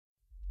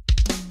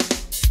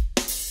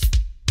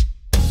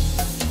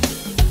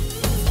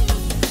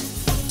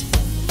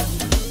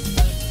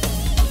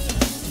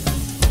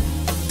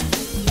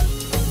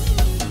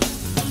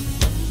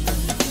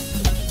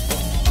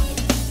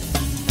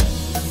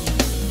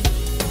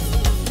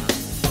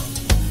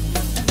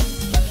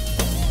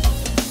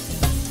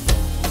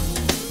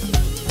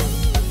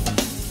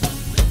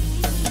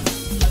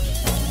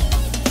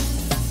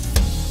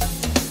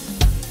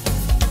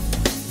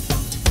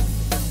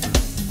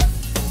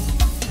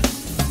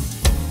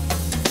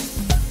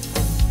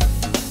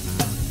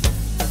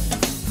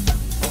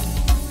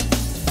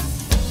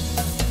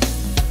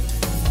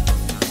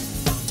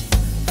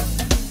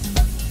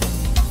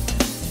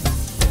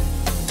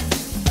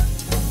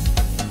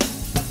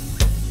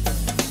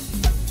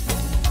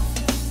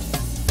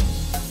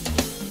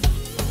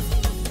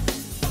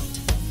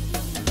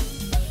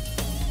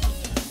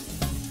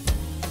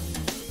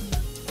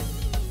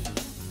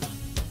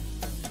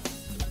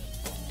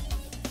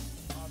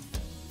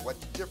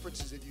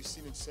you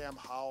seen in Sam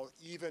Howell,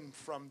 even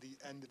from the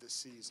end of the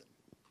season?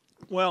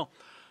 Well,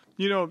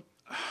 you know,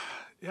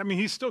 I mean,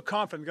 he's still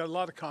confident, got a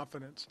lot of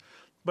confidence.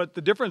 But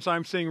the difference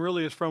I'm seeing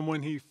really is from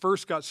when he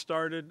first got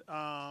started,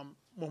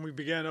 when we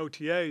began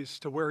OTAs,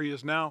 to where he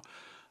is now.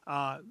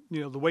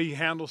 You know, the way he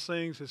handles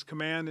things, his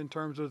command in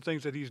terms of the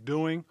things that he's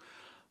doing.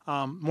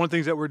 One of the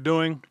things that we're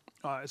doing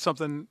is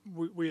something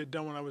we had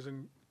done when I was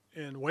in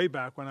way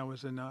back when I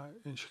was in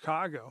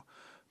Chicago.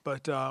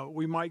 But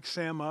we mic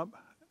Sam up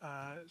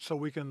so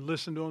we can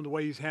listen to him, the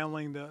way he's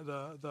handling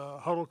the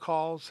huddle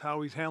calls,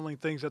 how he's handling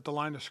things at the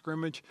line of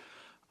scrimmage.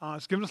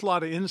 It's given us a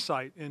lot of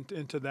insight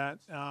into that.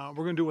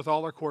 We're going to do it with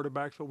all our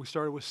quarterbacks, but we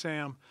started with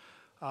Sam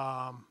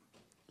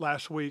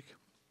last week.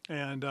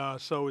 And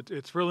so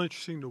it's really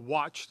interesting to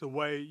watch the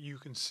way you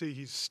can see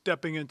he's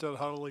stepping into the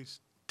huddle,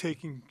 he's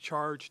taking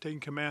charge, taking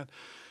command.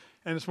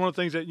 And it's one of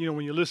the things that, you know,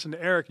 when you listen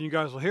to Eric, and you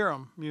guys will hear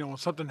him, you know, when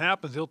something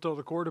happens, he'll tell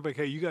the quarterback,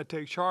 hey, you got to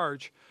take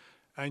charge.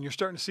 And you're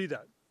starting to see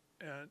that,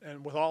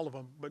 and with all of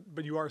them.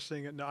 But you are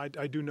seeing it now.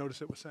 I do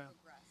notice it with Sam.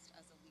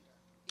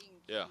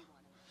 Yeah.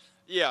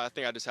 Yeah, I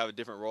think I just have a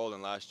different role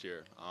than last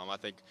year. I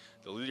think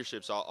the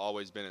leadership's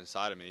always been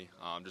inside of me.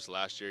 Just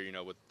last year, you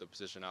know, with the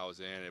position I was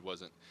in, it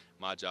wasn't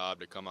my job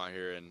to come out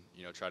here and,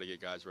 you know, try to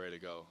get guys ready to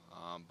go.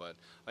 But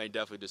I think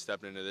definitely just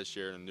stepping into this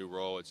year in a new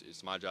role,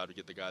 it's my job to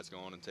get the guys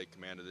going and take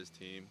command of this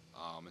team.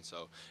 And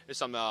so it's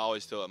something I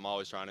always feel I'm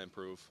always trying to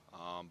improve.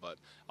 But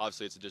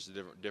obviously it's just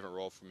a different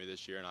role for me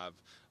this year, and I have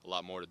a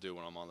lot more to do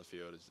when I'm on the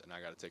field, and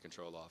I got to take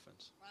control of the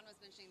offense. Ron was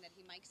mentioning that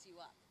he mics you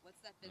up.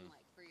 What's that been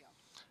like for you?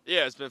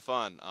 Yeah, it's been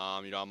fun.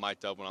 You know, I'm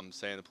mic'd up when I'm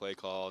saying the play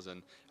calls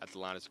and at the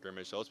line of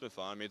scrimmage, so it's been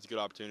fun. I mean, it's a good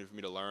opportunity for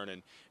me to learn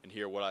and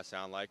hear what I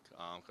sound like,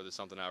 because it's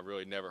something I've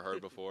really never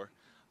heard before.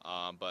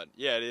 But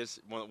yeah, it is.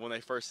 When they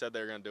first said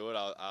they were going to do it,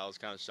 I was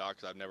kind of shocked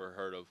because I've never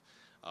heard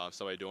of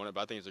somebody doing it.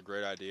 But I think it's a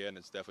great idea, and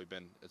it's definitely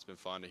been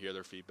fun to hear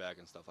their feedback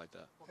and stuff like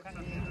that.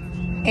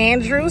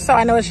 Andrew, so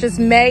I know it's just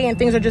May and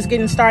things are just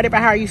getting started,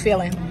 but how are you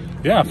feeling?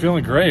 Yeah, I'm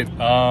feeling great.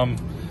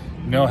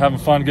 You know, having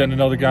fun getting to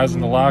know the guys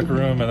in the locker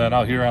room and then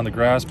out here on the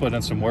grass putting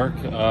in some work.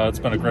 It's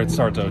been a great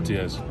start to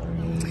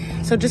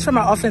OTAs. So just from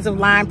an offensive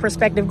line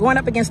perspective, going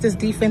up against this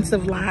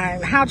defensive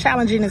line, how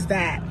challenging is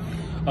that?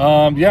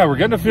 Yeah, we're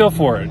getting a feel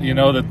for it. You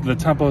know, the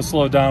tempo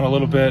slowed down a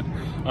little bit,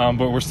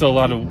 but we're still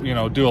allowed to, you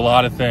know, do a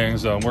lot of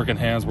things, working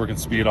hands, working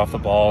speed off the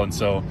ball. And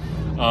so,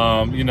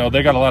 you know,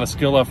 they got a lot of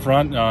skill up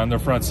front in their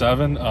front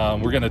seven.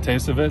 We're getting a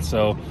taste of it.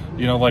 So,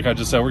 you know, like I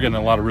just said, we're getting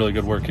a lot of really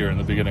good work here in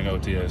the beginning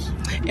of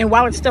OTAs. And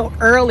while it's still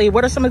early,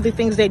 what are some of the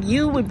things that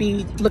you would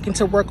be looking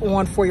to work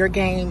on for your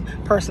game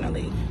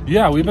personally?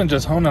 Yeah, we've been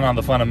just honing on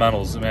the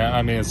fundamentals, man.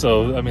 I mean,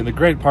 the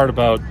great part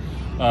about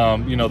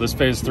you know, this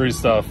phase 3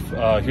 stuff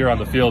here on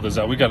the field is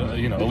that we got,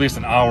 you know, at least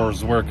an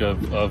hour's work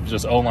of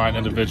just O-line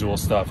individual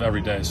stuff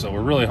every day. So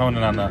we're really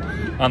honing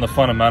on the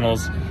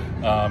fundamentals,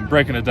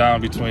 breaking it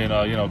down between,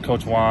 you know,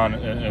 Coach Juan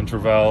and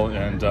Travell.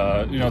 And,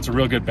 you know, it's a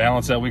real good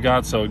balance that we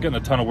got. So getting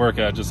a ton of work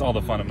at just all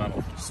the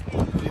fundamentals.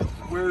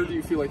 Where do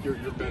you feel like you're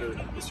better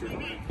this year?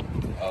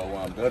 Where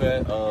I'm better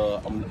at,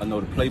 I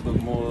know the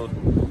playbook more.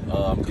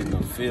 I'm getting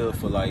a feel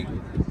for, like,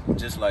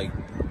 just like,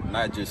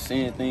 not just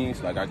seeing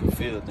things, like I can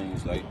feel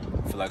things. Like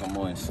I feel like I'm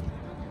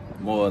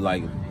more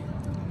like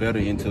better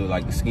into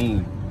like the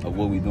scheme of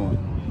what we're doing.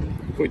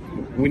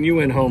 When you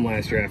went home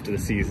last year after the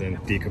season,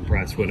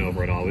 decompressed, went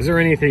over it all, was there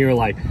anything you were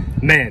like,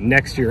 man,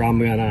 next year I'm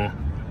gonna,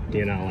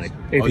 you know, like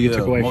anything you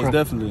took away most from?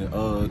 Definitely,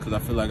 because I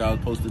feel like I was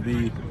supposed to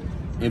be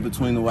in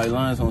between the white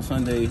lines on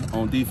Sunday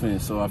on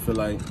defense. So I feel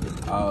like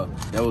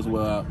that was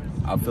where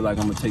I feel like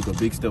I'm gonna take a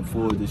big step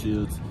forward this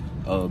year,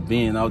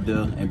 being out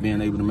there and being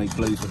able to make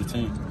plays for the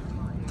team.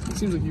 It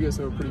seems like you guys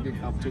have a pretty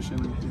good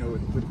competition, you know,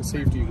 with the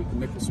safety, with the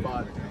nickel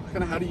spot.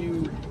 Kind of how do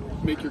you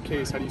make your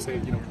case? How do you say,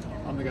 you know,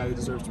 I'm the guy who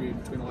deserves to be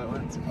between the white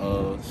lines?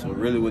 So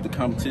really with the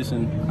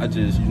competition, I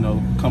just, you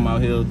know, come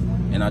out here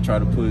and I try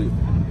to put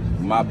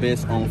my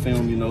best on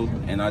film, you know,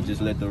 and I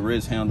just let the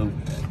rest handle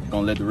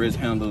how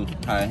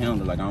I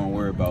handle. Like I don't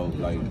worry about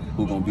like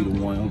who gonna be the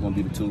one, who gonna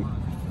be the two.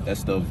 That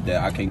stuff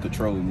that I can't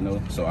control, you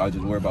know. So I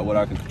just worry about what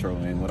I can control,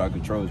 and what I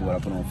control is what I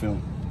put on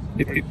film.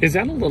 Is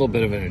that a little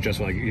bit of an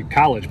adjustment, like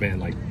college, man,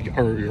 like,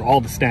 or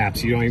all the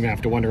snaps you don't even have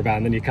to wonder about,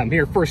 and then you come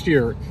here first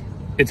year,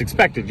 it's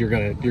expected you're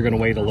gonna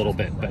wait a little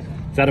bit, but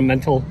is that a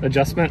mental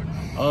adjustment?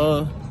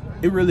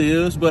 It really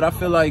is, but I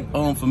feel like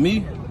for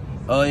me,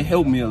 it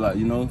helped me a lot,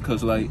 you know,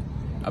 because like,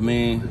 I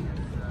mean,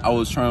 I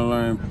was trying to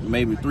learn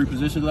maybe 3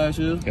 positions last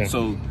year, yeah.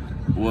 So,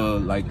 well,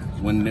 like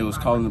when they was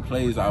calling the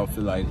plays, I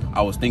feel like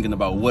I was thinking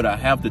about what I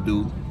have to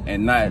do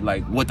and not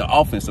like what the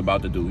offense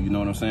about to do, you know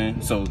what I'm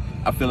saying? So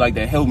I feel like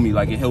that helped me.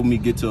 Like it helped me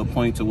get to a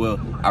point to where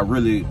I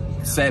really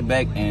sat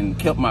back and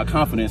kept my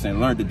confidence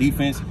and learned the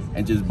defense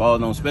and just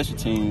balled on special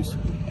teams.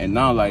 And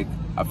now like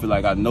I feel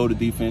like I know the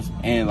defense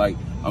and like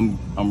I'm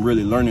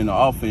really learning the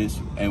offense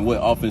and what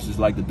offenses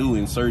like to do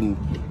in certain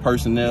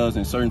personnels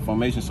and certain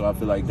formations. So I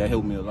feel like that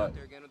helped me a lot.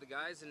 Here again with the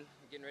guys and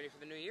getting ready for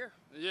the new year.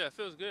 Yeah, it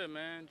feels good,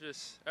 man.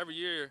 Just every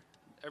year,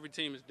 every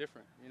team is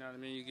different. You know what I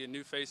mean? You get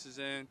new faces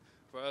in.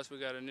 For us, we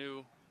got a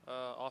new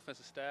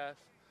offensive staff.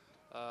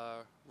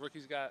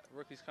 Rookies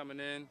coming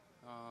in,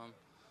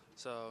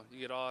 so you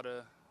get all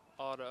the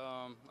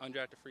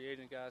undrafted free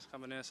agent guys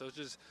coming in. So it's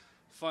just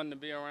fun to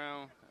be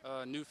around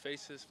new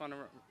faces, fun to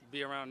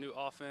be around new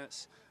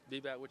offense, be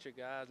back with your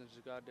guys, and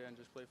just go out there and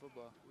just play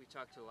football. We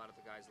talked to a lot of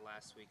the guys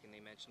last week, and they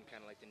mentioned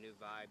kind of like the new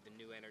vibe, the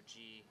new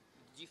energy.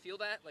 Do you feel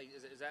that? Like,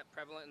 is that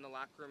prevalent in the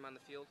locker room on the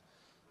field?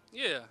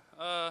 Yeah,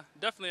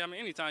 definitely. I mean,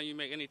 anytime you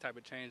make any type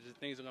of change,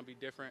 things are going to be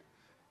different,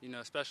 you know,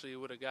 especially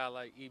with a guy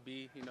like EB,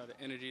 you know, the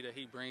energy that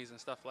he brings and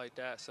stuff like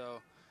that.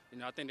 So, you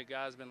know, I think the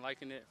guys been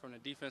liking it from the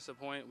defensive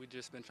point. We've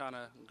just been trying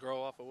to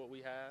grow off of what we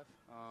have.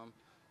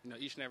 You know,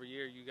 each and every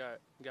year you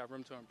got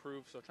room to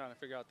improve, so trying to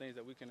figure out things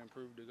that we can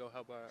improve to go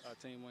help our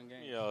team win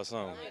games. Yeah,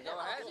 something. Go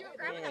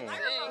ahead.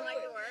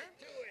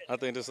 I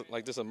think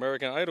this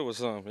American Idol or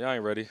something. Y'all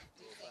ain't ready.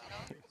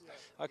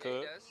 I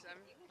could.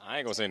 I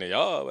ain't gonna sing to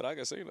y'all, but I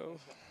can sing though.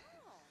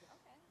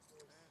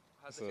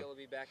 How's it feel to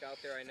be back out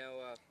there? I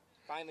know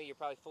finally you're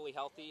probably fully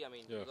healthy. I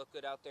mean, you look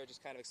good out there.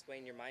 Just kind of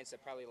explain your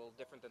mindset, probably a little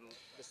different than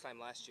this time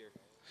last year.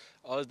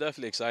 Oh, it's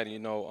definitely exciting. You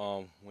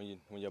know, when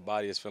your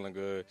body is feeling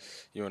good,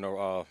 you're in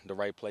the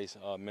right place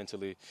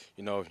mentally.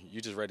 You know,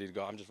 you're just ready to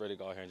go. I'm just ready to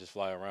go out here and just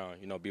fly around.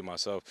 You know, be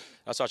myself.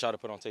 That's why I try to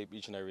put on tape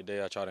each and every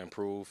day. I try to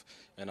improve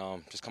and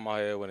just come out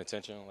here with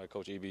intention, like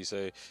Coach EB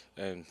say,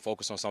 and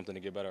focus on something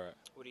to get better at.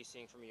 What are you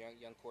seeing from your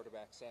young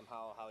quarterback, Sam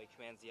Howell? How he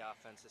commands the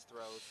offense, his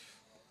throws?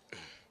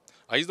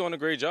 He's doing a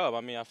great job. I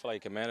mean, I feel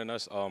like commanding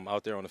us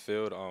out there on the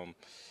field.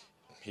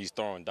 He's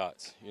throwing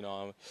dots, you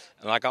know.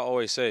 And like I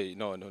always say, you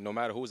know, no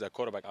matter who's at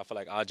quarterback, I feel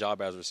like our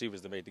job as receivers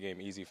is to make the game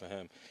easy for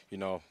him. You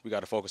know, we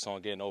got to focus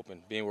on getting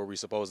open, being where we're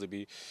supposed to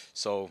be,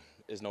 so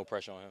there's no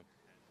pressure on him.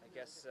 I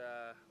guess,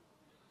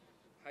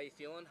 how you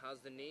feeling? How's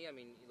the knee? I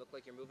mean, you look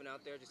like you're moving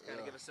out there. Just kind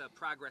of give us a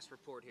progress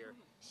report here.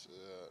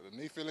 The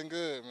knee feeling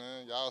good,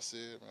 man. Y'all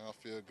see it, man. I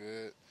feel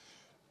good.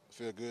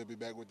 Feel good to be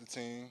back with the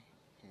team,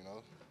 you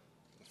know.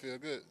 I feel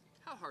good.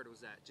 How hard was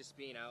that, just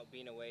being out,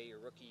 being away, your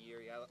rookie year,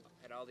 you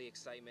had all the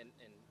excitement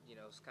and, you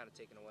know, it's kind of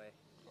taken away?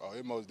 Oh,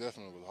 it most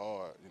definitely was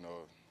hard, you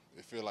know.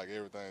 It feel like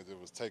everything that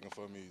was taken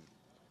from me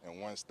in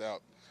one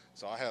step.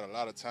 So I had a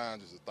lot of time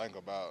just to think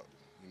about,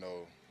 you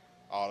know,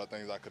 all the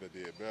things I could have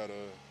did better,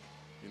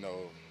 you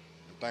know,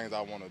 the things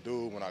I want to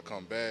do when I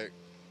come back.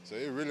 So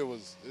it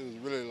was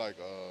really like,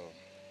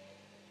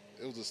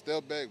 it was a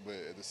step back, but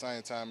at the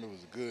same time it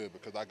was good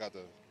because I got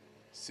to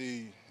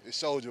see, it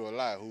showed you a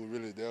lot who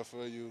really there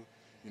for you.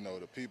 You know,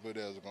 the people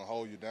that was going to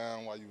hold you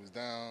down while you was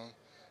down,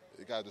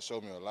 it got to show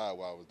me a lot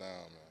while I was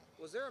down, man.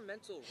 Was there a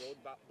mental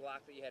roadblock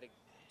that you had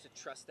to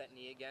trust that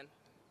knee again?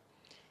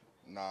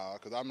 Nah,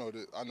 because I know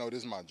this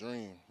is my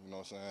dream, you know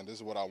what I'm saying? This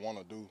is what I want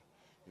to do.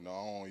 You know,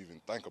 I don't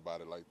even think about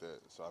it like that.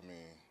 So, I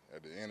mean,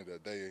 at the end of the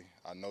day,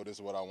 I know this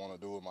is what I want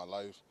to do with my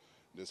life.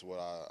 This is what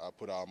I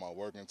put all my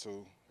work into.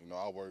 You know,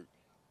 I work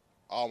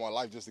all my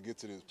life just to get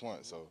to this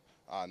point, so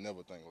I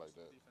never think like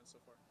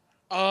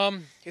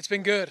that. It's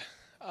been good.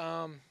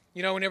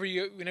 You know, whenever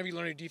you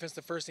learn your defense,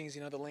 the first thing is,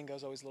 you know, the lingo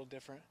is always a little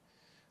different.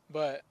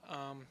 But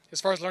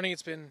as far as learning,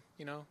 it's been,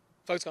 you know,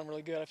 I feel like it's gone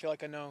really good. I feel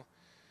like I know.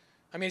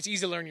 I mean, it's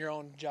easy to learn your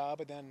own job,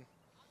 but then,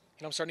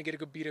 you know, I'm starting to get a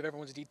good beat of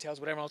everyone's details,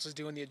 what everyone else is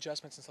doing, the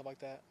adjustments and stuff like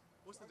that.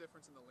 What's the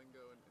difference in the lingo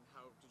and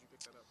how did you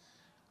pick that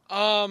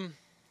up?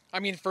 I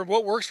mean, for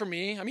what works for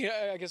me, I mean,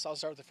 I guess I'll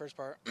start with the first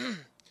part.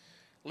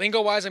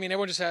 Lingo-wise, I mean,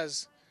 everyone just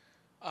has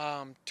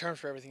terms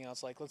for everything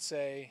else. Like, let's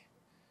say,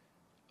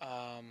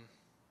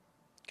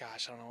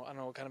 gosh, I don't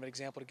know what kind of an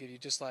example to give you.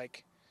 Just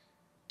like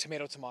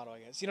tomato, I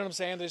guess. You know what I'm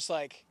saying? There's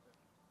like,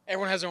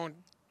 everyone has their own,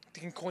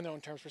 they can coin their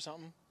own terms for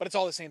something, but it's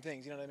all the same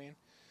things. You know what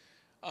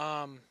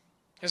I mean?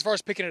 As far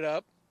as picking it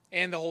up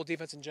and the whole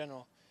defense in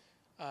general,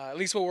 at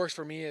least what works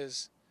for me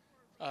is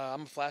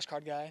I'm a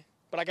flashcard guy,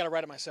 but I got to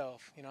write it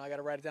myself. You know, I got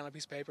to write it down on a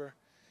piece of paper,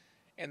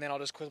 and then I'll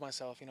just quiz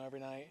myself, you know, every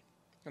night.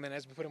 And then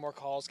as we put in more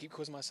calls, keep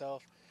quizzing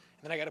myself.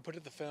 And then I got to put it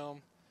to the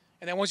film.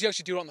 And then once you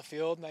actually do it on the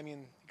field, I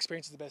mean,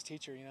 experience is the best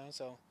teacher, you know,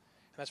 so.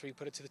 And that's where you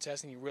put it to the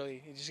test, and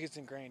it just gets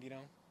ingrained, you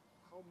know.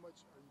 How much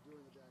are you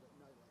doing with that at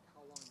night? Like,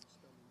 how long are you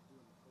spending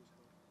doing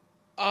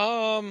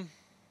the post-game?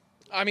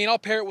 I mean, I'll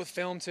pair it with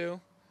film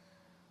too.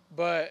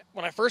 But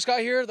when I first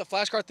got here, the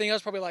flashcard thing, I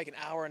was probably like an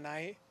hour a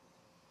night.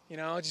 You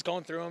know, just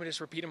going through them and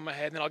just repeating them in my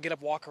head, and then I'll get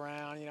up, walk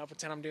around, you know,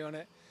 pretend I'm doing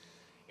it.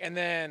 And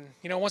then,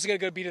 you know, once I get a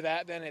good beat of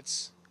that, then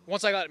it's,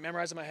 once I got it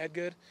memorized in my head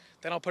good,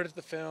 then I'll put it to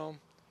the film.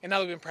 And now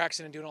that we've been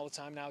practicing and doing it all the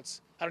time, now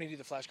it's, I don't need to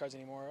do the flashcards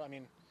anymore. I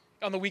mean,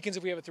 on the weekends,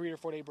 if we have a 3 or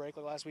 4 day break,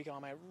 like last weekend, I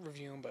might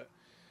review them, but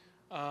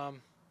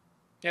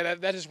yeah,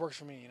 that just works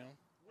for me, you know.